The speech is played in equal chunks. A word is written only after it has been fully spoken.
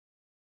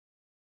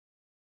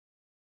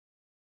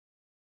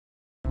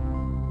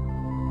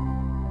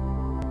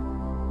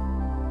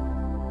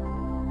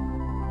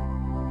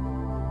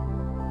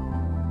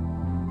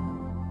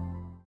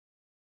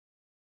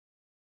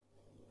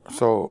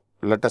So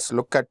let us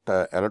look at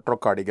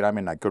electrocardiogram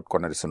in acute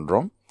coronary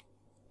syndrome,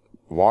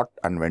 what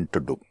and when to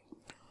do.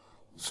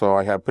 So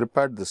I have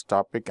prepared this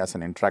topic as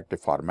an interactive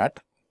format.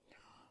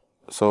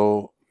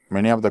 So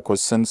many of the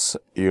questions,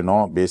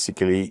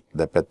 basically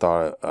the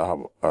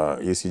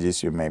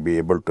ECGs you may be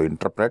able to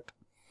interpret,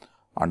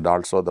 and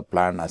also the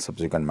plan and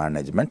subsequent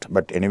management.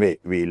 But anyway,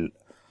 we'll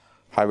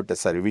have it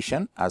as a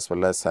revision as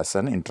well as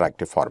an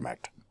interactive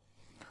format.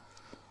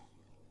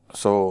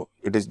 So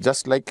it is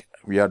just like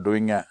we are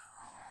doing a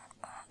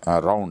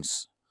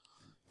rounds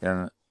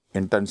in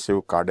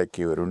intensive cardiac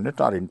care unit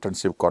or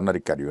intensive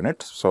coronary care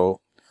unit. So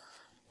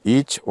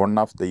each one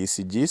of the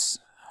ECGs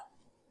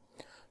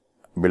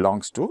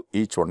belongs to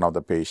each one of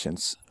the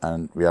patients,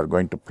 and we are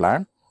going to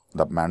plan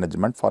the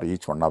management for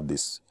each one of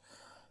these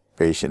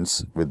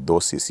patients with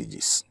those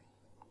ECGs.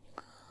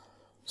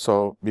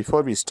 So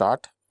before we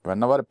start,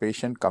 whenever a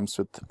patient comes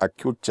with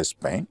acute chest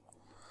pain,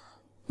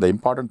 the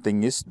important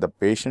thing is the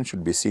patient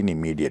should be seen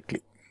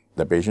immediately.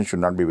 The patient should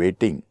not be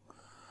waiting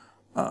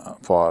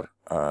for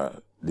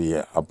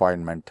the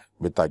appointment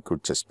with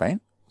acute chest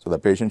pain. So the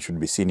patient should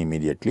be seen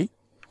immediately.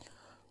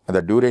 And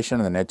the duration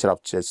and the nature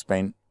of chest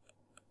pain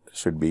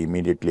should be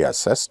immediately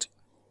assessed.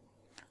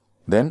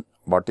 Then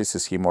what is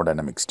his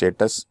hemodynamic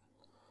status?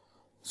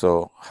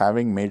 So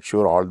having made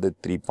sure all the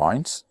 3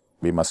 points,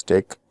 we must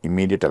take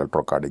immediate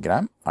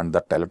electrocardiogram, and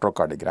that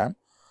electrocardiogram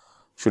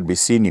should be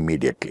seen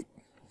immediately.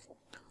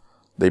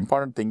 The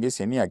important thing is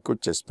any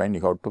acute chest pain,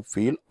 you have to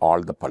feel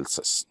all the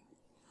pulses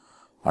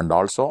and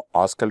also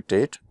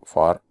auscultate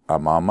for a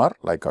murmur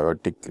like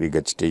aortic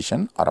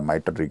regurgitation or a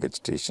mitral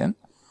regurgitation,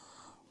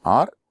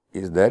 or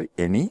is there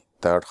any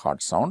third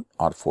heart sound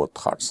or fourth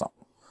heart sound.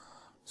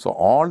 So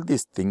all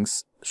these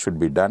things should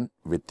be done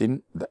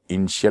within the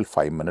initial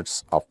 5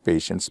 minutes of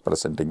patients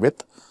presenting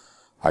with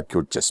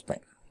acute chest pain.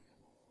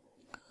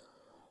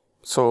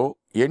 So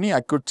any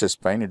acute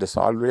chest pain, it is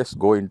always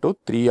go into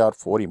 3 or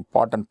 4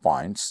 important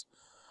points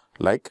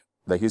like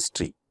the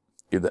history,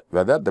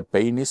 whether the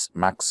pain is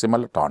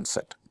maximal at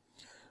onset.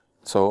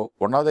 So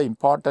one of the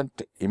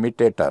important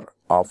imitator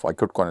of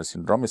acute coronary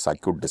syndrome is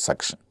acute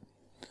dissection.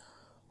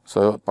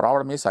 So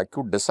problem is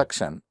acute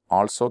dissection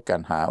also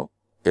can have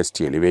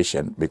ST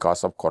elevation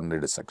because of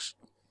coronary dissection.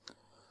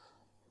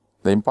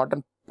 The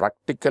important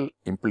practical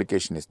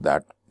implication is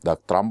that the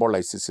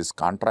thrombolysis is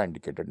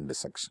contraindicated in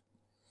dissection.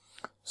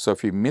 So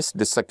if you miss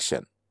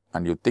dissection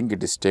and you think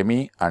it is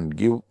STEMI and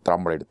give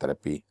thrombolytic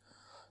therapy,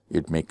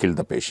 it may kill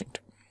the patient.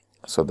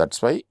 So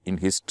that's why in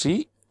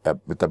history,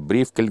 with a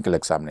brief clinical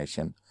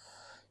examination,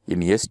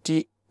 in any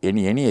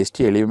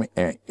ST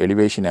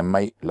elevation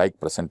MI like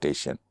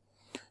presentation,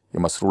 you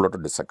must rule out a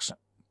dissection.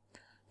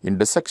 In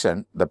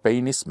dissection, the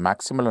pain is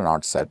maximal and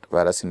onset,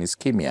 whereas in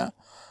ischemia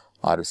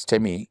or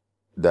STEMI,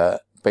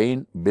 the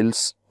pain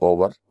builds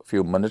over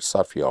few minutes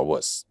or few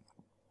hours.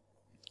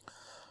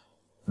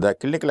 The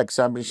clinical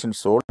examination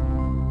showed